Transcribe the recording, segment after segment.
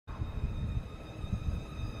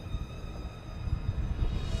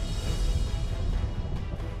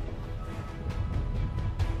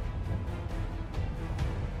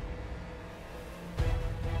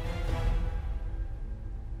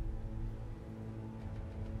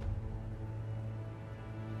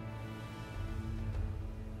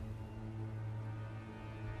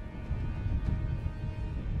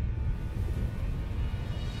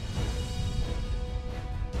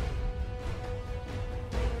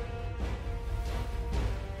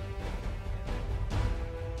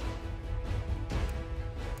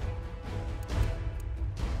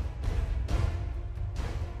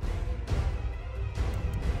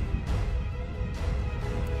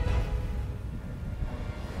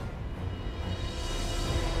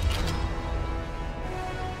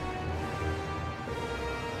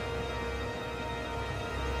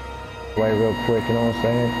way real quick, you know what I'm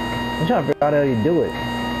saying? I'm trying to figure out how you do it.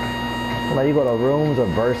 Like you go to rooms or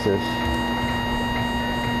versus.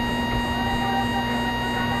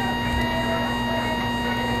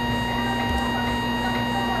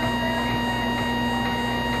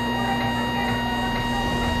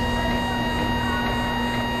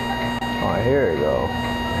 Alright, here we go.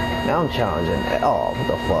 Now I'm challenging. Oh, what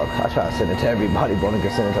the fuck? I try to send it to everybody, but only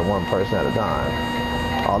can send it to one person at a time.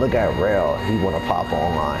 Oh, look at Rail. He wanna pop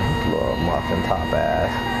online. Little muffin top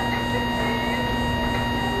ass.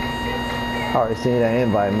 I already seen that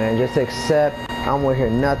invite, man. Just accept. I don't want to hear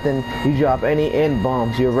nothing. You drop any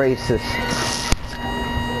N-bombs, you're racist.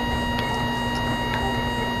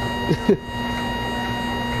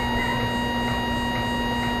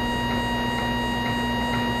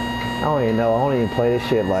 I don't even know. I don't even play this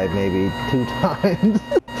shit like maybe 2 times.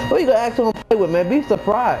 What you gonna ask someone to play with, man? Be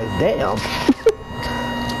surprised. Damn.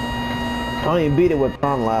 I don't even beat it with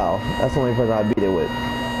Con Lao. That's the only person I beat it with.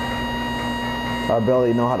 I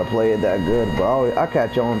barely know how to play it that good, but I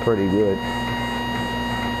catch on pretty good.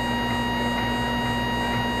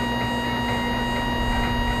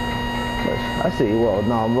 But I see. Well,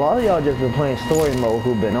 no, a lot of y'all just been playing story mode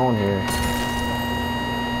who've been on here.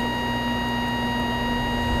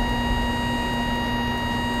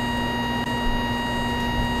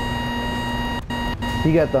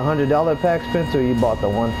 You got the $100 pack, Spencer, or you bought the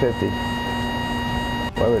 $150?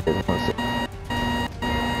 Whatever it is, 160.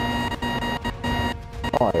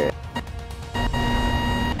 Oh yeah.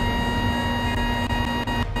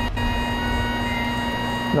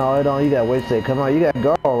 No, it don't. You got wait say come on. You got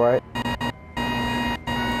Garo, right?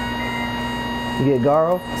 You get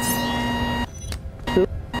Garo?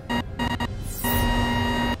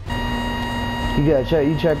 You got check.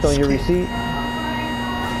 You checked on your receipt?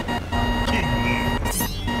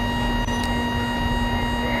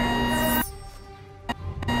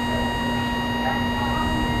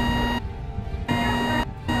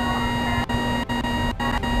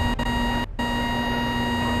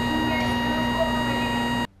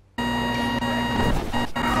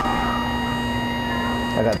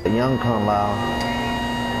 I got the young Kung Lao.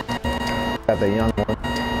 Got the young one.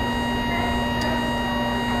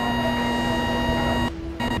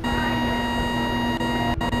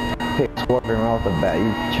 Pick Scorpion right off the bat.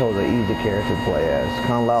 You chose an easy character to play as.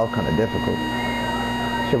 Kung Lao is kind of difficult.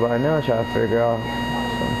 Shit, right now I'm trying to figure out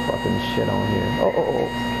some fucking shit on here.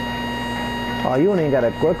 Oh. Oh, you ain't got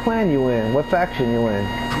a... What clan you in? What faction you in?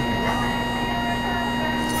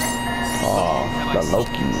 Oh, the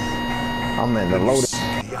Lokis. I'm in the Lotus.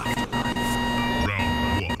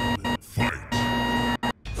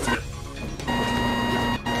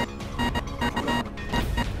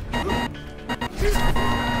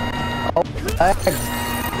 Oh,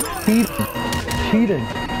 cheating.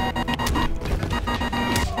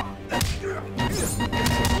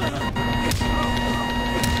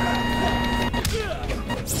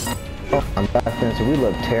 Oh my God, Spencer, we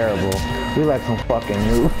look terrible. We like some fucking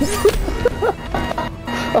noobs.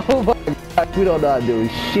 Oh my God, we don't know how to do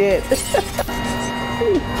shit.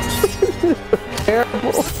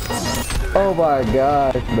 Terrible. Oh my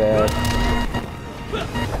gosh, man.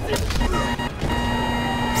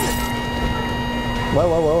 What?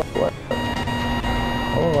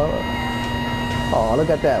 Oh, look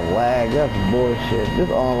at that lag. That's bullshit. This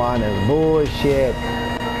online is bullshit.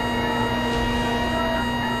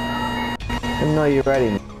 I know you're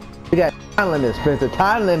ready. We got time limit, Spencer.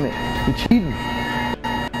 Time limit. You cheating.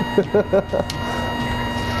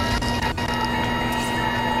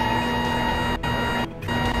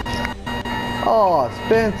 Oh,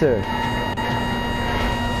 Spencer.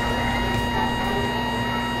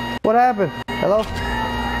 What happened? Hello?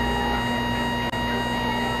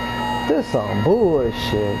 This is some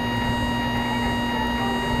bullshit.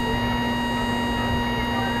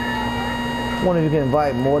 I wonder if you can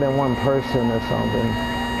invite more than one person or something.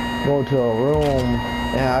 Go to a room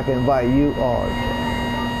and I can invite you. Oh,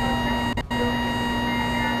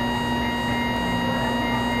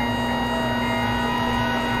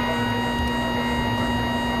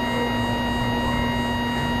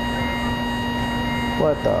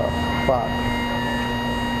 what the fuck?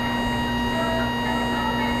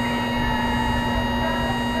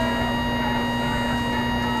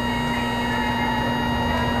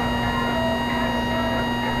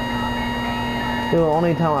 The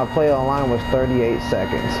only time I played online was 38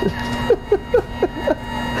 seconds.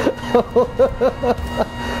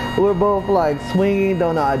 We're both like swinging,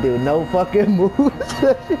 don't know how to do no fucking moves.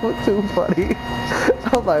 That shit was too funny.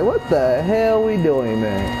 I was like, what the hell we doing,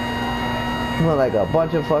 man? We're like a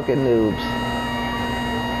bunch of fucking noobs.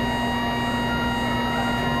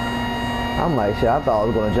 I'm like, shit, I thought I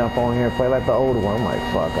was gonna jump on here and play like the old one. I'm like,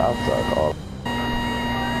 fuck, I suck all.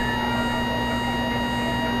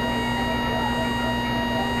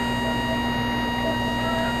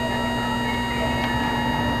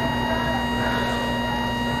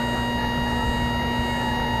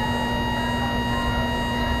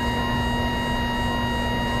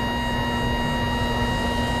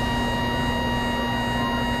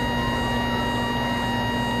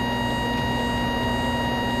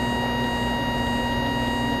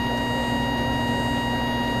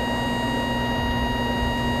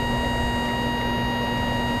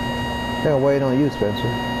 They'll wait on you, Spencer.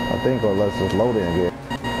 I think, or let's just load it again.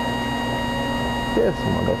 This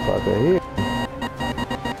motherfucker here.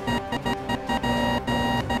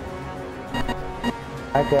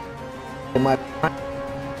 I can. It might.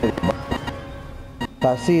 If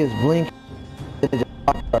I see his blink,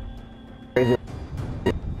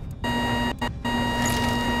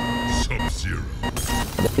 Sub-Zero.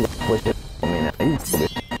 push it for me now. You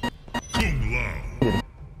Kung Lao.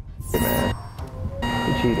 man.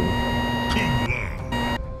 You cheating.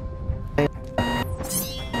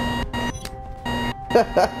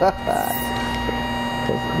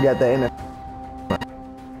 You got the inner.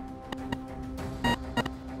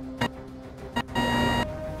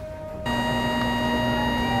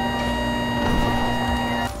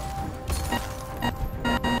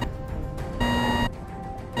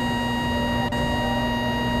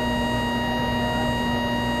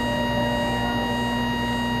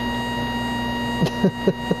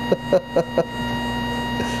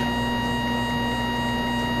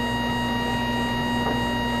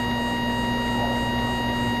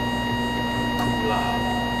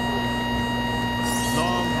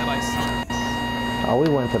 Oh, we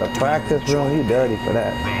went to the practice room. You dirty for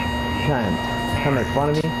that. You trying to make fun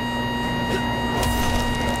of me?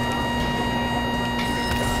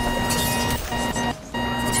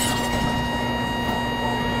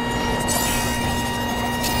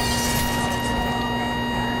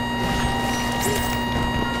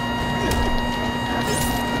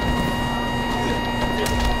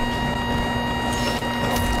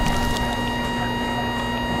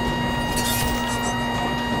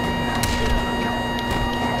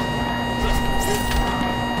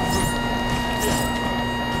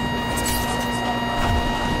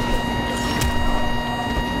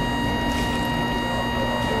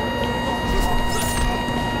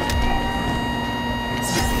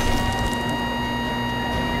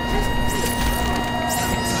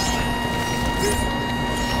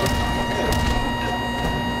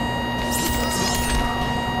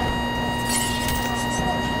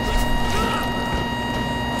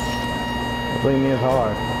 Believe me, it's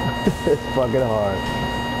hard. It's fucking hard.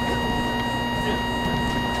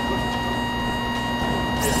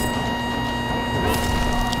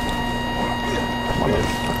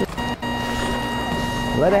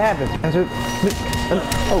 Let it happen, Spencer.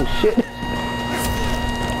 Oh shit.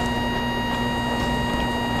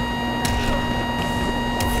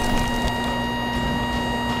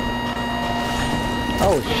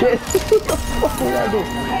 Oh shit. What the fuck did I do?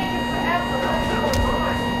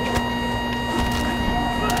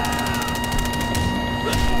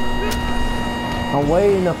 I'm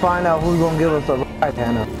waiting to find out who's gonna give us a ride,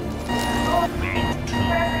 Hannah.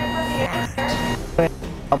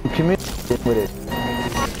 I'm communicating with it.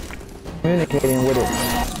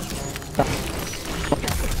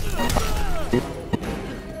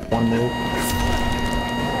 One move.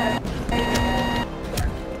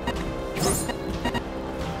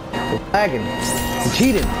 You're lagging. You're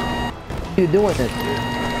cheating. You're doing this.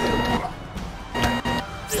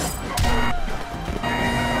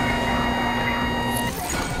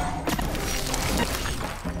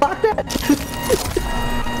 Fuck that!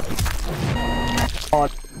 Oh.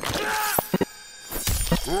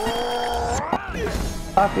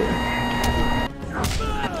 Fuck it.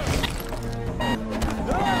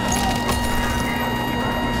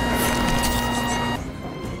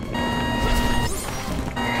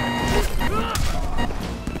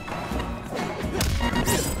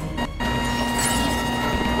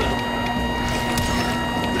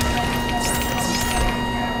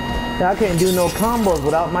 I can't do no combos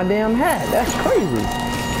without my damn hat. That's crazy.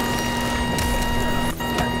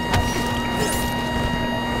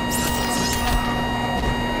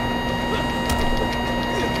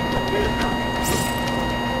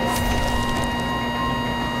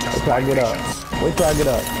 Wait till I get up. Wait till I get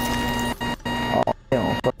up. Oh,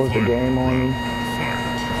 damn. Froze the game on me.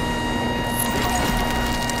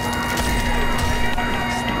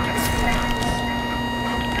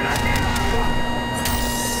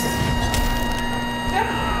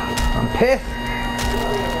 I'm pissed.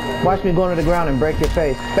 Watch me go into the ground and break your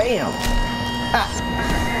face. Bam! Ah!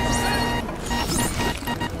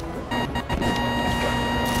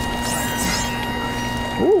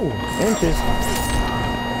 Ooh, inches.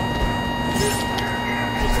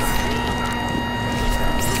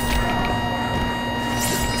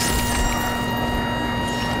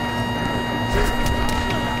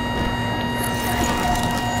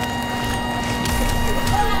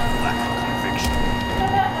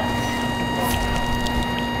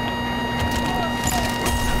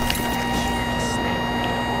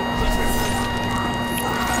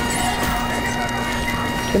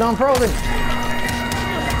 Get on frozen.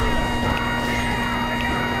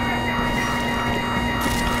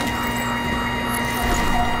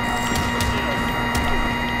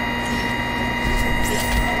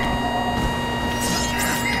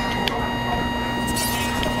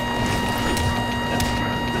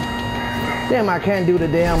 Damn, I can't do the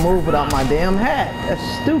damn move without my damn hat. That's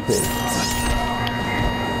stupid.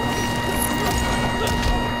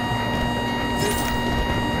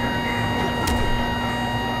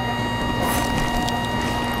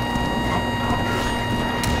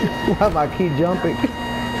 Why am I keep jumping?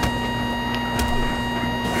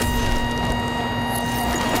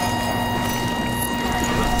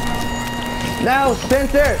 No,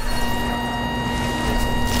 Spencer!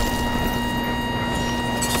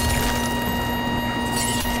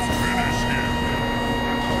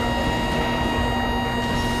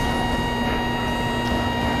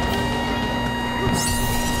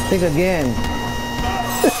 Think again.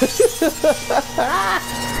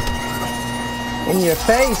 In your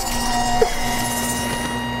face.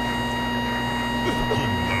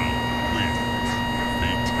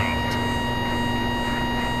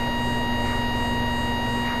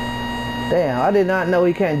 Damn, I did not know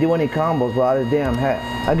he can't do any combos without his damn hat.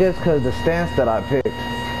 I guess because the stance that I picked.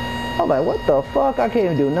 I'm like, what the fuck? I can't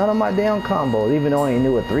even do none of my damn combos, even though I ain't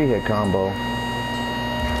knew a 3-hit combo.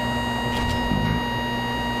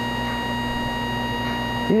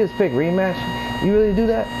 You just pick rematch? You really do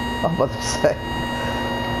that? I'm about to say.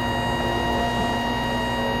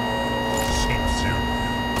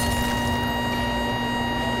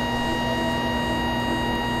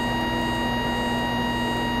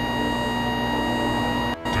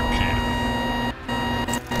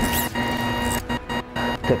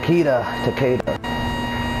 Takeda.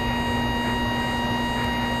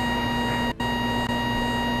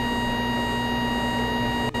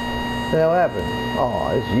 What the hell happened?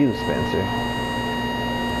 Oh, it's you, Spencer.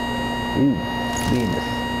 You, Venus.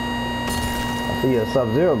 I see you're a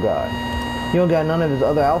Sub-Zero guy. You don't got none of his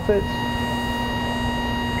other outfits?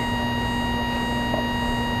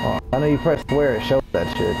 Oh, I know you pressed square, it shows that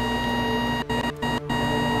shit.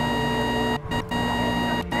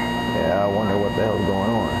 Yeah, I wonder what the hell's going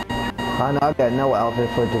on. I know I got no outfit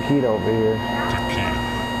for Takeda over here.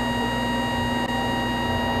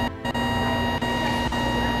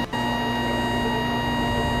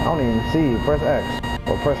 I don't even see you. Press X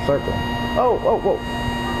or press circle. Oh, whoa.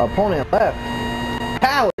 Opponent left.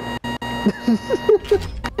 Coward.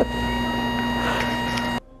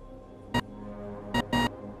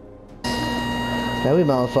 Now we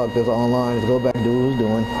about to fuck this online. Let's go back and do what we was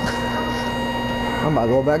doing. I'm about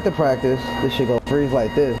to go back to practice. This shit go freeze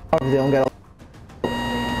like this. Obviously, I don't got.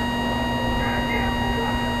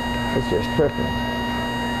 It's just tripping.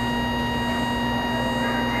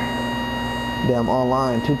 Damn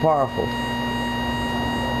online, too powerful.